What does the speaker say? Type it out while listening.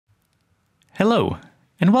Hello,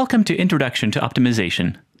 and welcome to Introduction to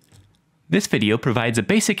Optimization. This video provides a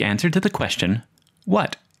basic answer to the question,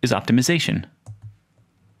 what is optimization?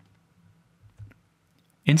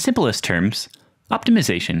 In simplest terms,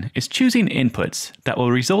 optimization is choosing inputs that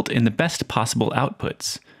will result in the best possible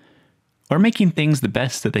outputs, or making things the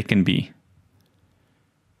best that they can be.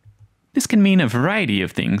 This can mean a variety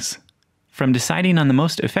of things, from deciding on the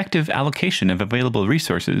most effective allocation of available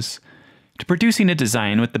resources, to producing a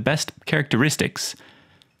design with the best characteristics,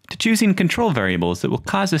 to choosing control variables that will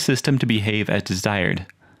cause a system to behave as desired.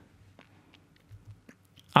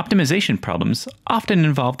 Optimization problems often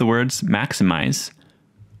involve the words maximize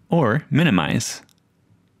or minimize.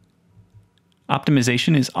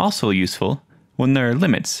 Optimization is also useful when there are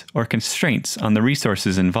limits or constraints on the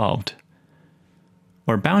resources involved,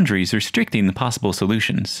 or boundaries restricting the possible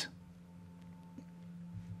solutions.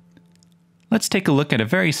 Let's take a look at a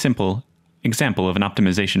very simple example of an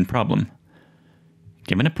optimization problem.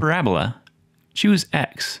 Given a parabola, choose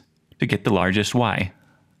x to get the largest y.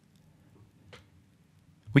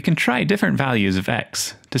 We can try different values of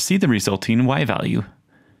x to see the resulting y value.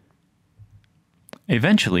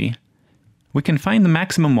 Eventually, we can find the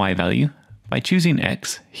maximum y value by choosing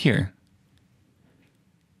x here.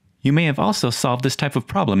 You may have also solved this type of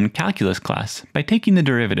problem in calculus class by taking the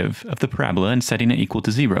derivative of the parabola and setting it equal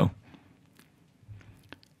to 0.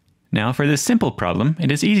 Now, for this simple problem,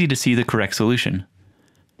 it is easy to see the correct solution.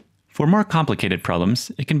 For more complicated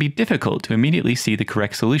problems, it can be difficult to immediately see the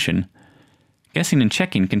correct solution. Guessing and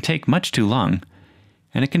checking can take much too long,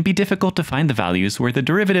 and it can be difficult to find the values where the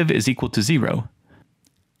derivative is equal to 0.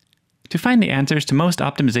 To find the answers to most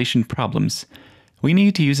optimization problems, we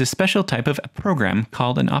need to use a special type of program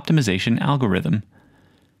called an optimization algorithm.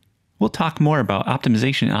 We'll talk more about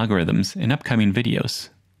optimization algorithms in upcoming videos.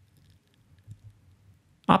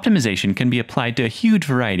 Optimization can be applied to a huge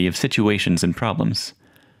variety of situations and problems.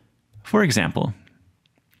 For example,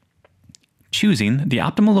 choosing the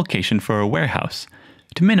optimal location for a warehouse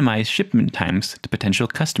to minimize shipment times to potential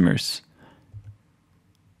customers.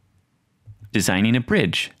 Designing a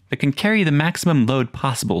bridge that can carry the maximum load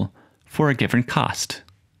possible for a given cost.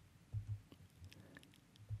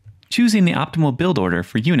 Choosing the optimal build order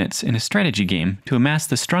for units in a strategy game to amass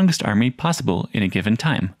the strongest army possible in a given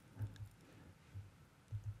time.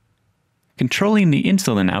 Controlling the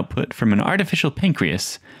insulin output from an artificial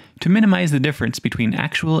pancreas to minimize the difference between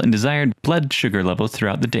actual and desired blood sugar levels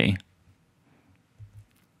throughout the day.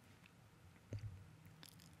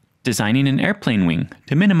 Designing an airplane wing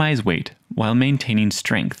to minimize weight while maintaining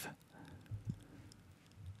strength.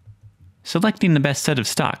 Selecting the best set of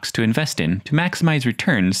stocks to invest in to maximize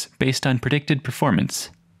returns based on predicted performance.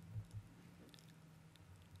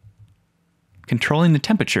 Controlling the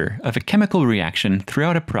temperature of a chemical reaction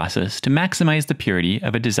throughout a process to maximize the purity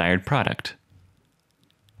of a desired product.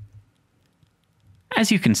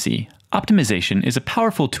 As you can see, optimization is a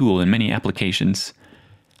powerful tool in many applications.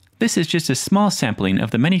 This is just a small sampling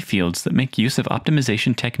of the many fields that make use of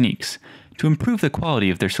optimization techniques to improve the quality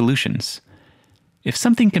of their solutions. If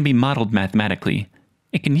something can be modeled mathematically,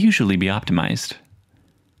 it can usually be optimized.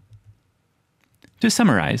 To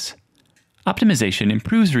summarize, optimization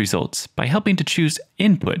improves results by helping to choose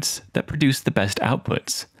inputs that produce the best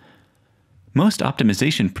outputs. Most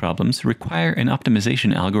optimization problems require an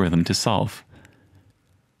optimization algorithm to solve.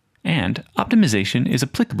 And optimization is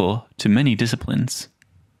applicable to many disciplines.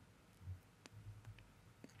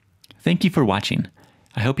 Thank you for watching.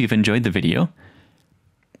 I hope you've enjoyed the video.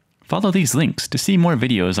 Follow these links to see more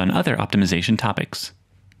videos on other optimization topics.